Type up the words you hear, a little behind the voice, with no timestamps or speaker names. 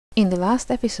In the last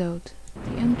episode,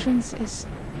 the entrance is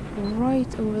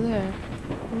right over there,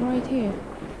 right here.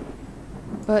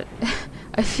 But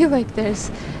I feel like there's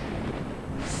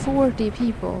 40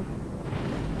 people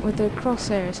with their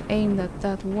crosshairs aimed at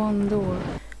that one door.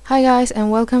 Hi guys,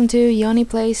 and welcome to Yeonni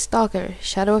Plays S.T.A.L.K.E.R,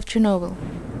 Shadow of Chernobyl.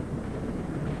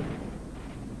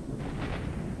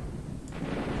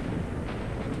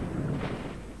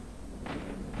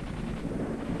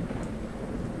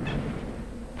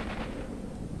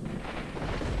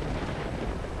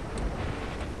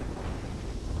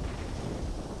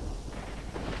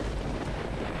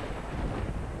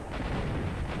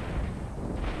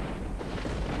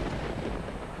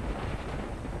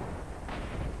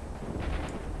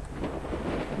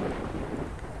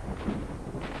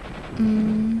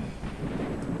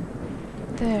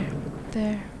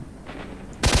 There.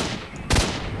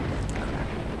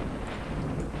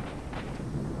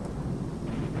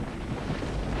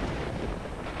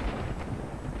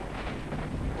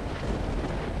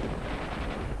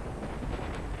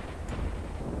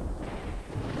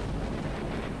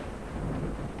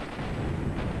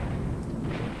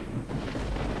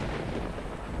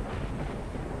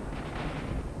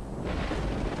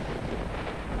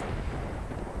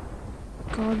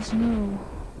 Gods know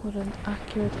what an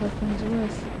accurate weapon is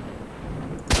worth.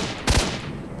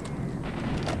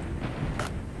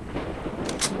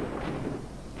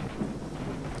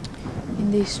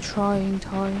 In these trying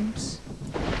times.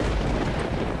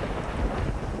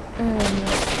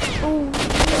 Oh, no,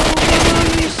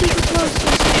 you're super close,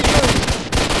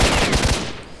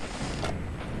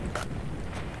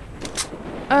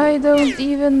 I don't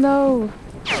even know.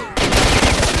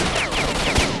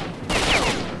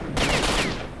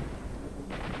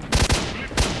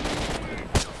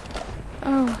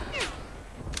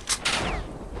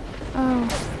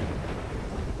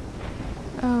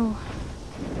 Oh.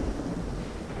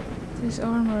 This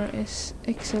armor is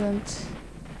excellent.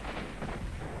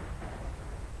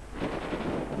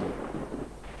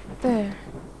 There.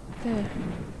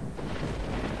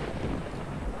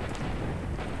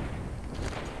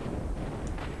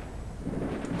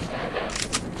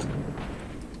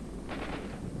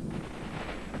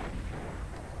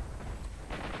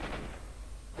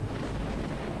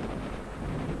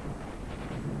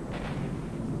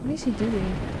 What is he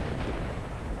doing?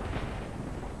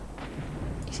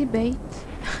 Is he bait?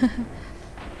 I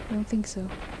don't think so.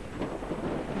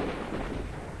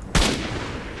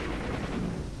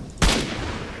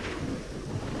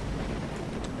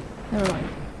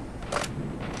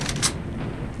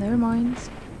 Never mind.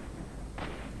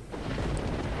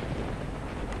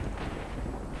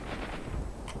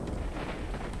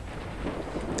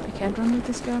 I can't run with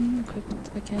this gun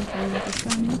equipped. I can't run with this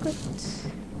gun equipped.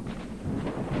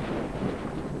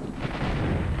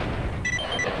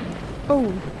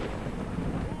 Oh!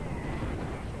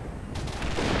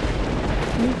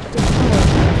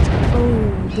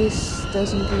 Oh, this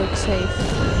doesn't look safe.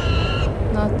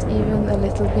 Not even a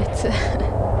little bit.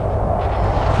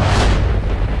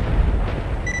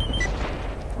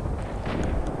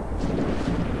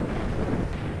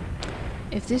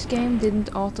 If this game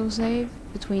didn't autosave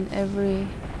between every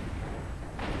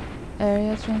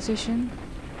area transition,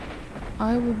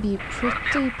 I would be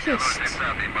pretty pissed.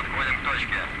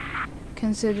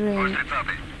 Considering...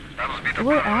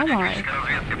 Where am I?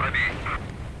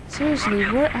 Seriously,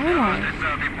 where am I?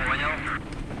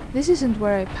 This isn't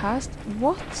where I passed.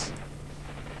 What?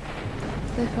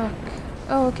 The fuck?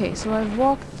 Oh, okay, so I've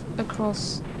walked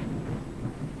across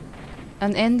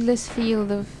an endless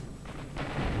field of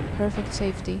perfect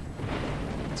safety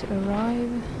to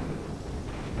arrive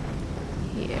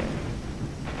here.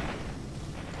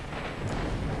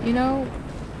 You know,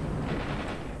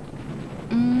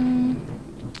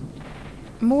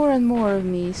 more and more of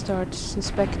me starts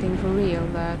suspecting for real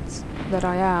that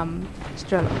I am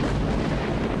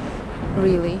S.T.A.L.K.E.R.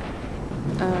 Really.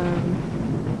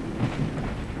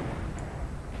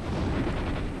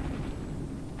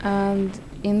 And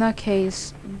in that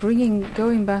case,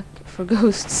 going back for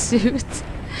Ghost Suit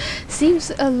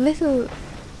seems a little,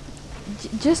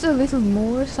 just a little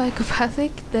more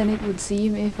psychopathic than it would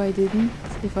seem if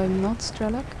I'm not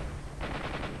S.T.A.L.K.E.R.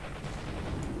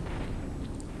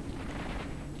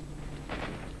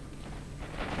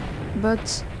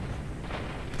 But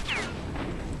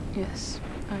yes,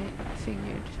 I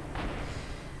figured.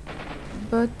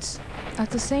 But at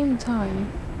the same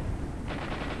time,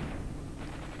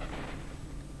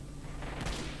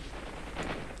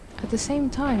 you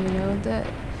know, that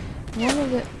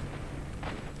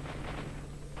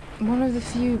one of the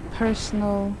few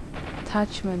personal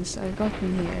attachments I've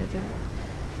gotten here,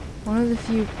 one of the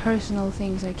few personal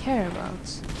things I care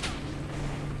about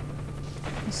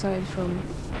aside from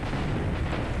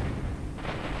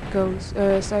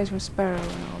aside from Sparrow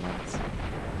and all that.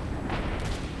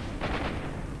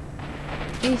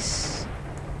 Is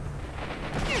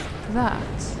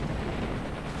that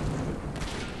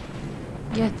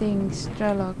getting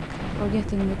S.T.A.L.K.E.R or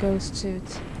getting the ghost suit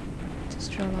to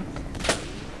S.T.A.L.K.E.R?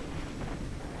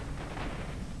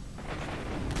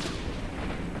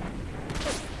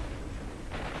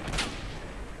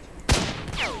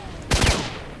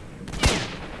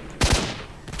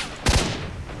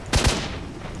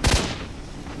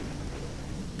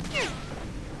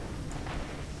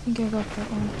 I think I got that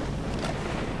one.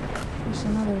 There's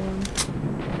another one.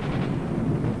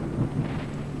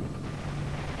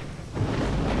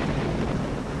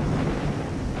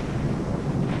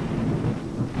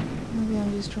 Maybe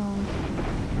I'm just wrong.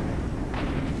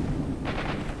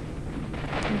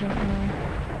 I don't know.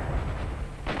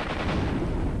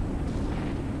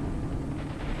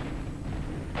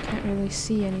 Can't really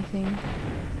see anything.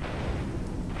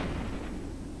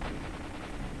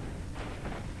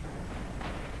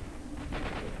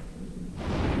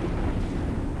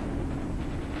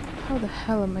 How the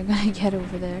hell am I gonna get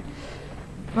over there?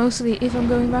 Mostly, if I'm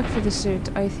going back for the suit,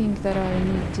 I think that I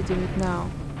need to do it now.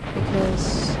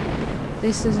 Because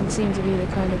this doesn't seem to be the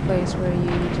kind of place where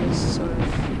you just sort of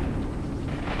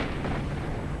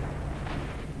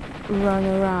run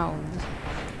around,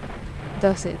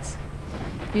 does it?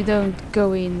 You don't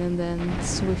go in and then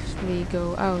swiftly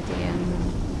go out again.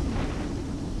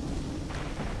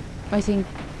 I think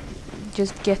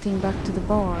just getting back to the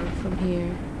bar from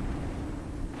here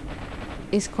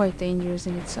is quite dangerous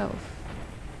in itself.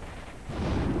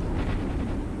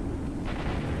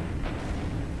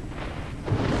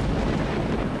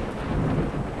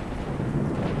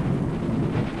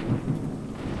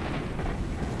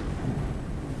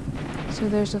 So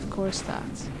there's of course that.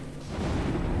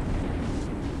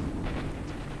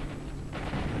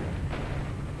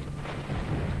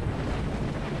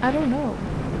 I don't know.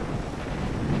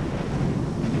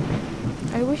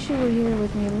 I wish you were here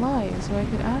with me live so I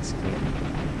could ask you.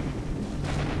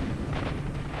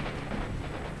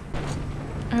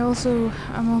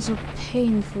 I'm also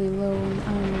painfully low on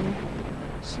ammo,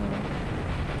 so...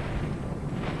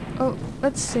 Oh,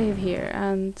 let's save here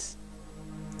and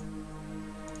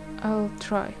I'll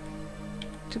try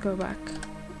to go back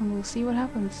and we'll see what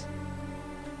happens.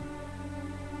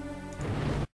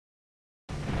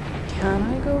 Can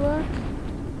I go back?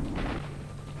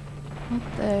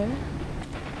 Not there.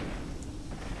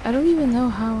 I don't even know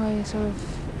how I sort of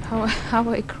how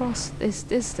I crossed this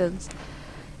distance.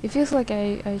 It feels like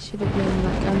I should have been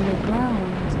like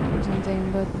underground or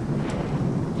something, but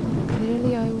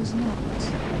clearly I was not.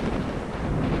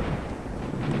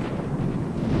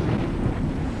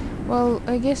 Well,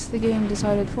 I guess the game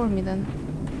decided for me then.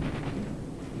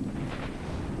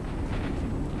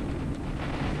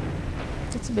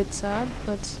 It's a bit sad,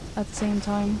 but at the same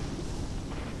time...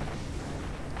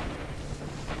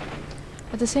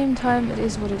 At the same time, it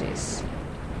is what it is.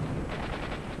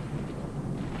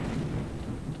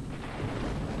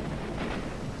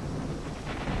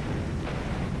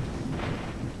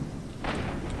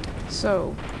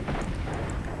 So,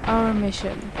 our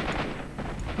mission.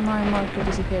 My marker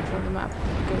disappeared from the map.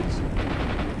 Good.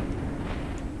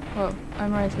 Well,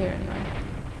 I'm right here anyway.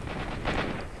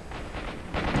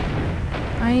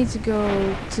 I need to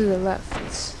go to the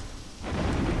left.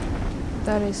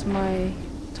 That is my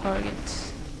target.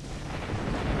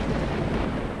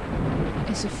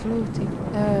 It's a floating.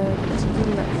 To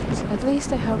the left. At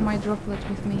least I have my droplet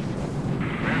with me.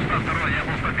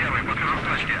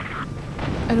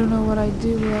 I don't know what I'd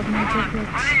do without my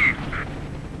droplets.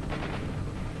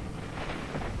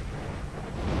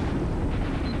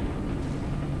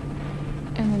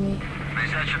 Enemy.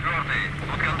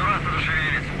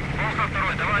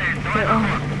 They're on.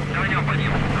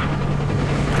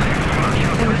 Oh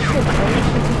shit, are you shooting at me?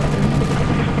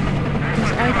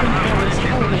 Because I think I was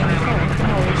hiding in front.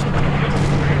 Oh shit.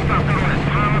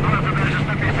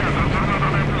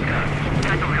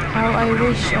 How I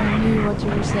wish I knew what you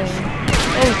were saying.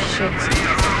 Oh shit.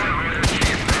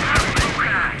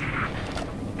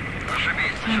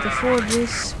 Can't afford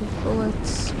this with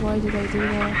bullets. Why did I do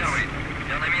that?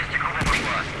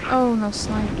 Oh no,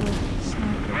 sniper.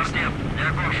 Sniper.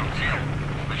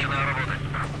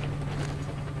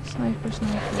 Sniper.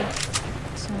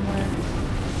 Somewhere.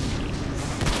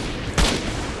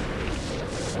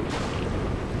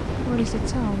 What is that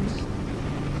sound?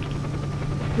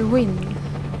 The wind.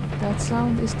 That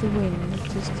sound is the wind.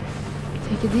 Just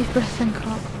take a deep breath and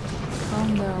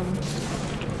calm down.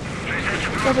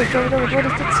 What is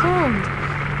that sound?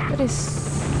 That is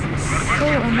so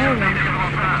annoying.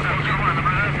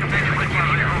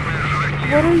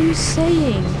 What are you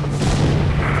saying?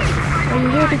 Are you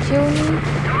here to kill me?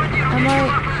 Am I...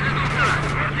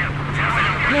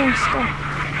 No, stop.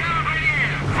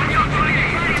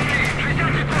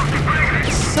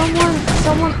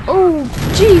 Someone... Oh,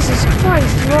 Jesus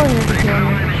Christ, you are here to kill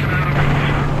me.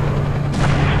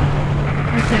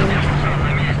 I think.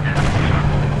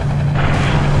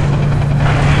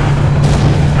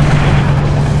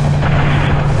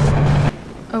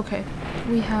 Okay,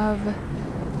 we have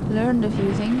learned a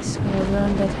few things. We have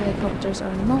learned that helicopters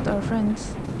are not our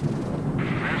friends.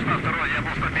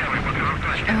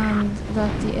 And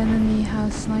that the enemy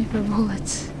has sniper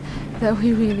bullets that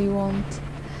we really want.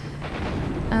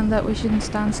 And that we shouldn't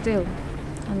stand still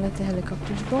and let the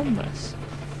helicopters bomb us.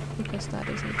 Because that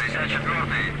is a terrible...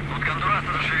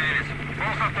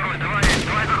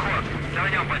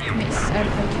 Miss, I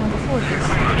can't afford this.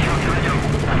 I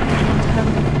don't have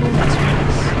enough bullets for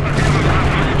this.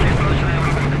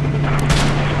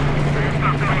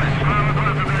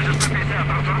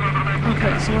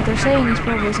 Okay, so what they're saying is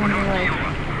probably something like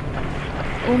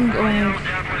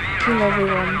kill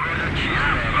everyone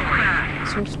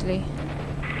swiftly.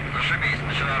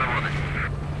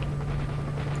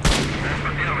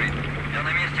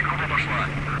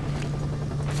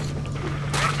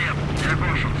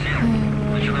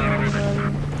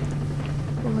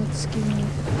 Bullets, give me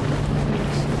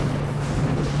bullets.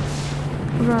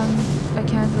 Run. I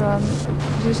can't run.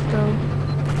 Just go.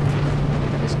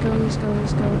 Just go, just go,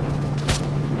 just go.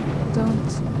 Don't.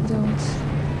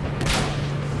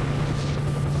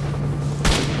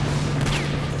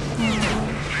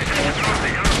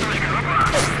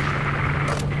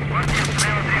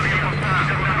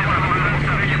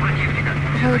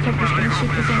 The helicopter's gonna shoot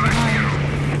me from behind.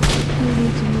 You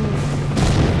need to move.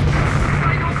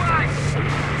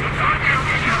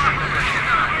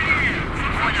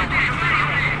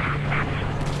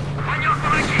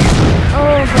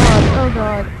 Oh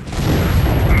god.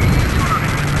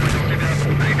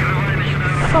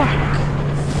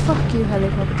 Fuck you,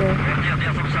 helicopter.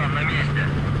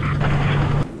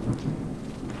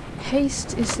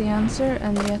 Haste is the answer,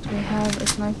 and yet we have a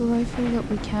sniper rifle that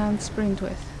we can't sprint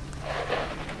with.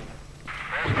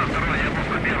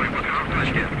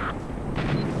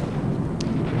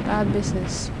 Bad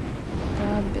business.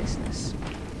 Bad business.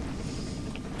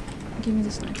 Give me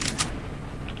the sniper.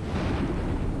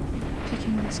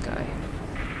 Picking this guy.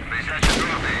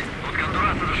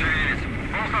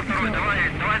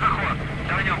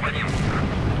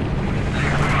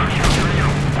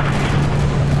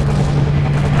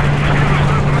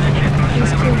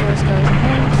 Please kill those guys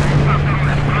ahead.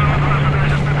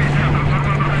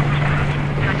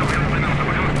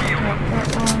 Drop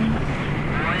that one.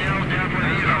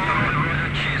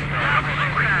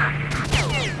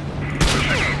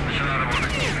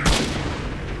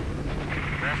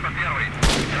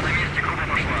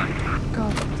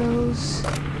 Got those.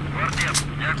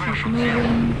 Keep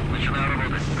moving.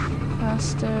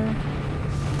 Faster.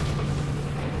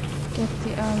 Get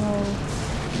the ammo.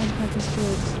 That is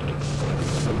good.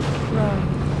 Run.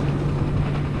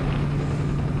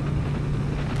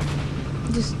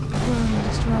 Just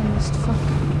run, just fuck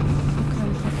them.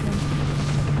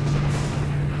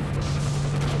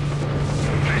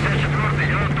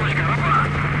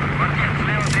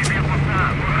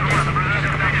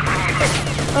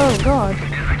 Oh god.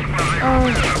 Oh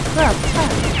crap.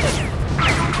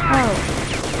 Ow.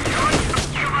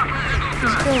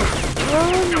 Let's go.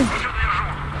 Run!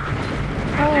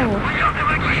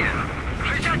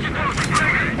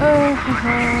 Oh,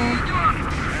 haha.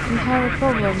 We have a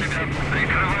problem.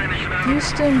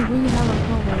 Houston, we have a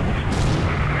problem.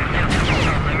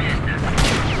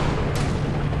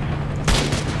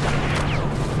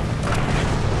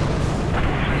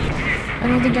 I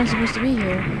don't think I'm supposed to be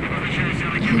here. I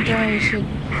think I should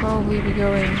probably be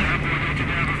going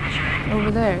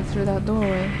over there, through that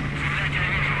doorway.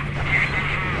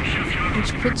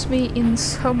 Which puts me in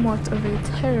somewhat of a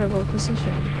terrible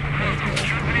position right here.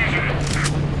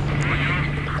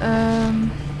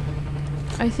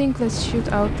 I think let's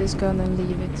shoot out this gun and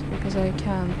leave it, because I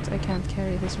can't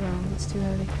carry this around, it's too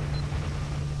heavy.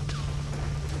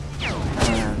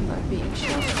 And I'm being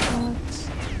shot at.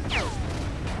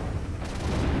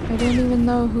 I don't even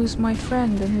know who's my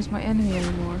friend and who's my enemy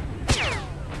anymore.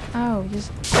 Ow,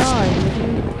 just die, would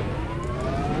you?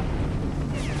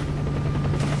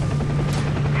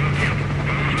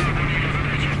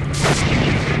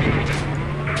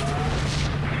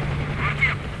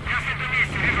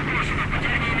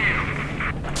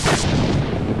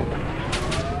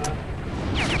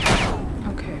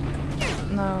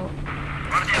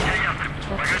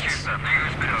 fuck it.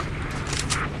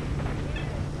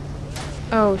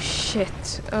 Oh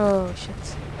shit. Oh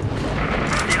shit.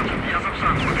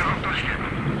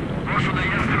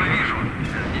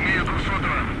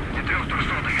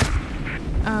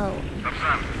 Oh.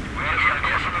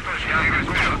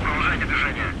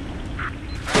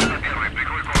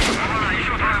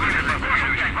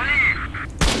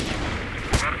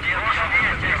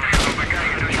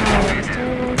 That's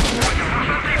terrible.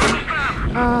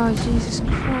 Oh, Jesus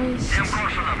Christ.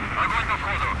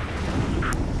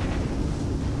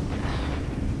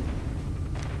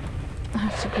 I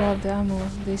have to grab the ammo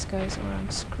of these guys or I'm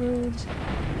screwed.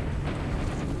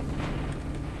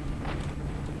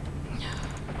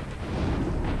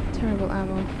 Terrible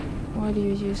ammo. Why do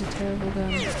you use a terrible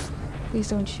gun? Please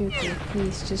don't shoot me.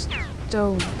 Please, just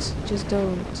don't. Just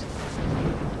don't.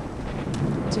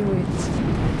 Do it.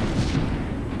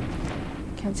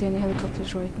 Can't see any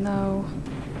helicopters right now.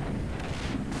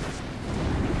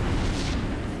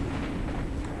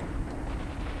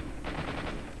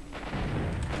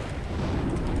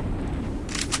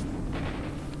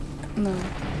 No.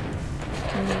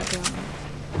 Can you go?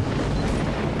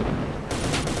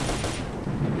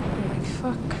 Like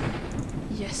fuck.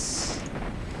 Yes.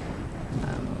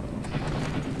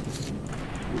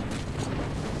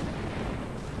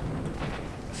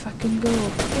 Fucking go.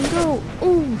 Fucking go.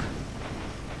 Ooh.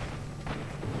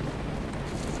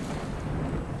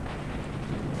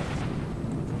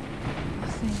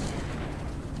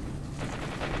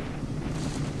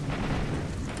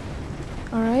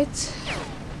 Alright.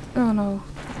 Oh no.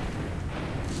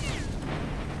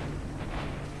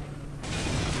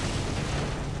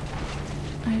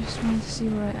 I just want to see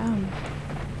where I am.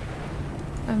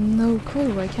 I have no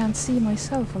clue. I can't see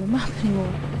myself on the map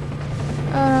anymore.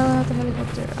 Not the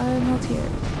helicopter. I am not here.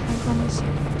 I promise.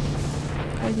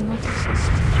 I do not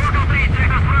exist.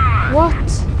 What?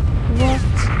 What?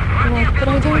 But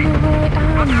I don't know where I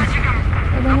am.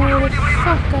 I don't know where the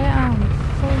fuck I am.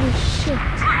 Holy shit.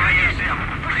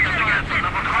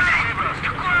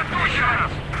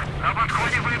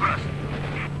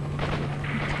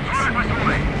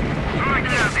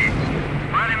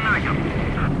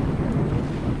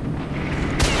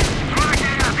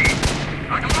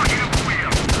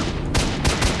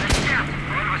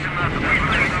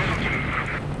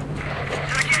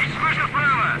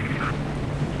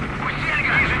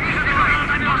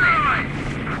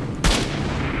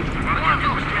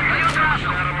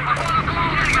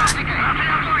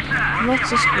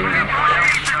 Lots of screaming.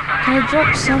 Can I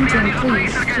drop something,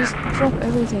 please? Just drop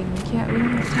everything. We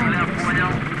don't have time for this.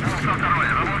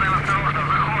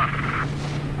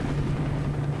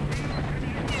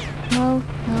 No,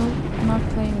 I'm not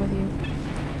playing with you.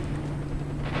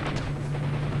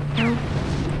 No,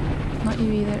 not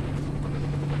you either.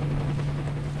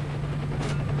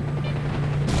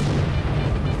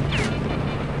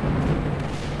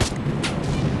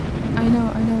 I know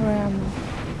where I am now.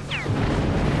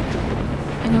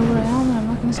 I know where I am and I'm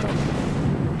not gonna stop.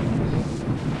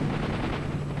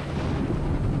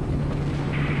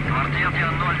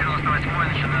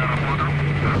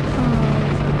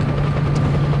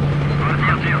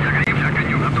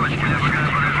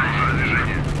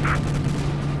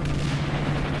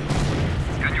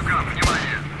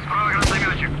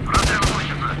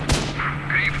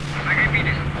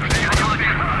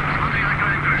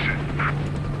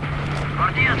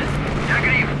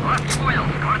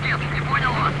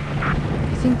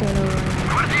 I think I know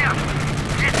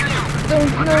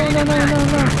where I am.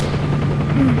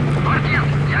 No.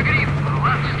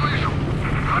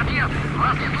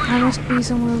 I must be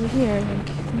somewhere over here, I think.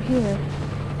 I'm here.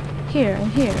 Here, I'm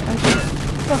here.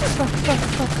 Fuck.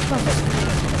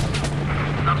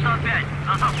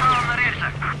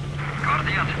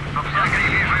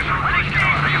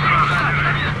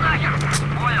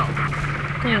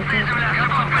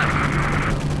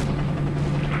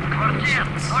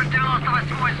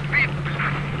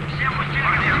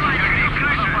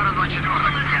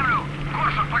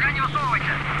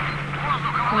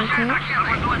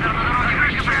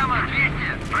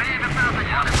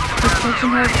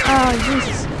 Oh,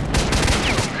 Jesus.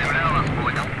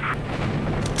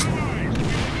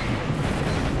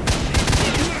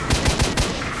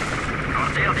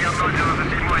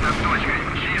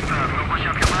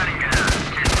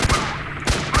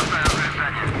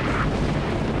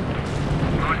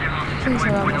 Please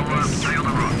allow me this.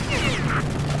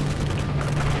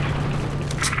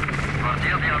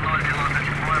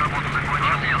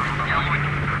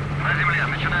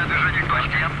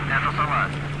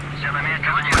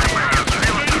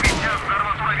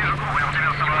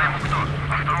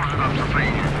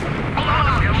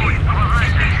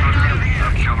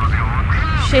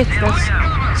 Shit,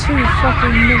 that's 2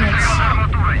 fucking minutes.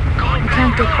 I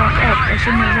can't get back up. I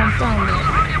shouldn't have jumped down there.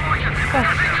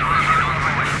 Fuck.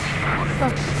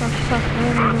 Fuck. Where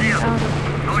am I running out of?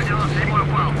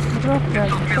 Drop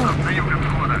that. Fuck.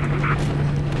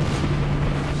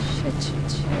 Shit.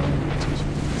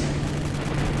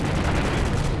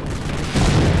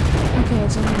 Okay,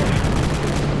 it's over there.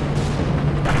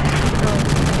 Go.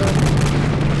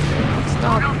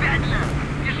 Stop.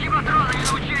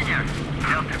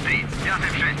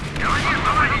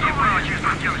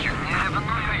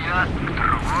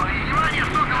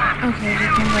 Okay, we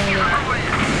can go.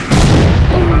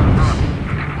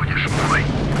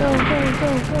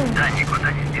 Go.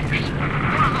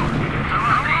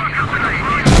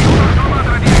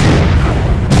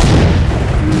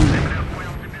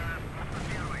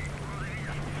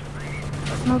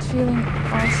 Not feeling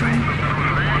awesome.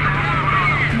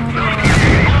 Not at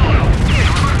all.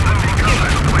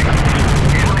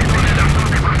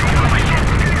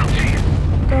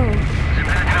 Go.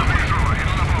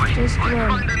 Just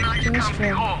run.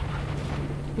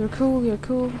 You're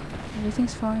cool.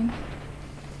 Everything's fine.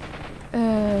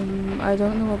 I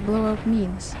don't know what blow up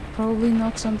means. Probably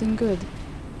not something good.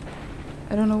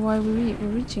 I don't know why we're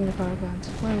reaching the power plant.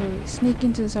 Why will we sneak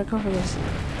into the sarcophagus?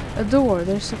 A door.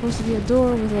 There's supposed to be a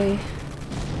door with a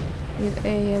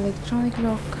electronic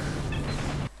lock.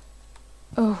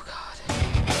 Oh god.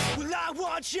 Well, I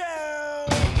want you,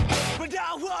 but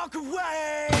I walk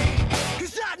away,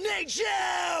 'cause I need you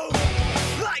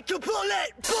like a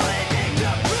bullet.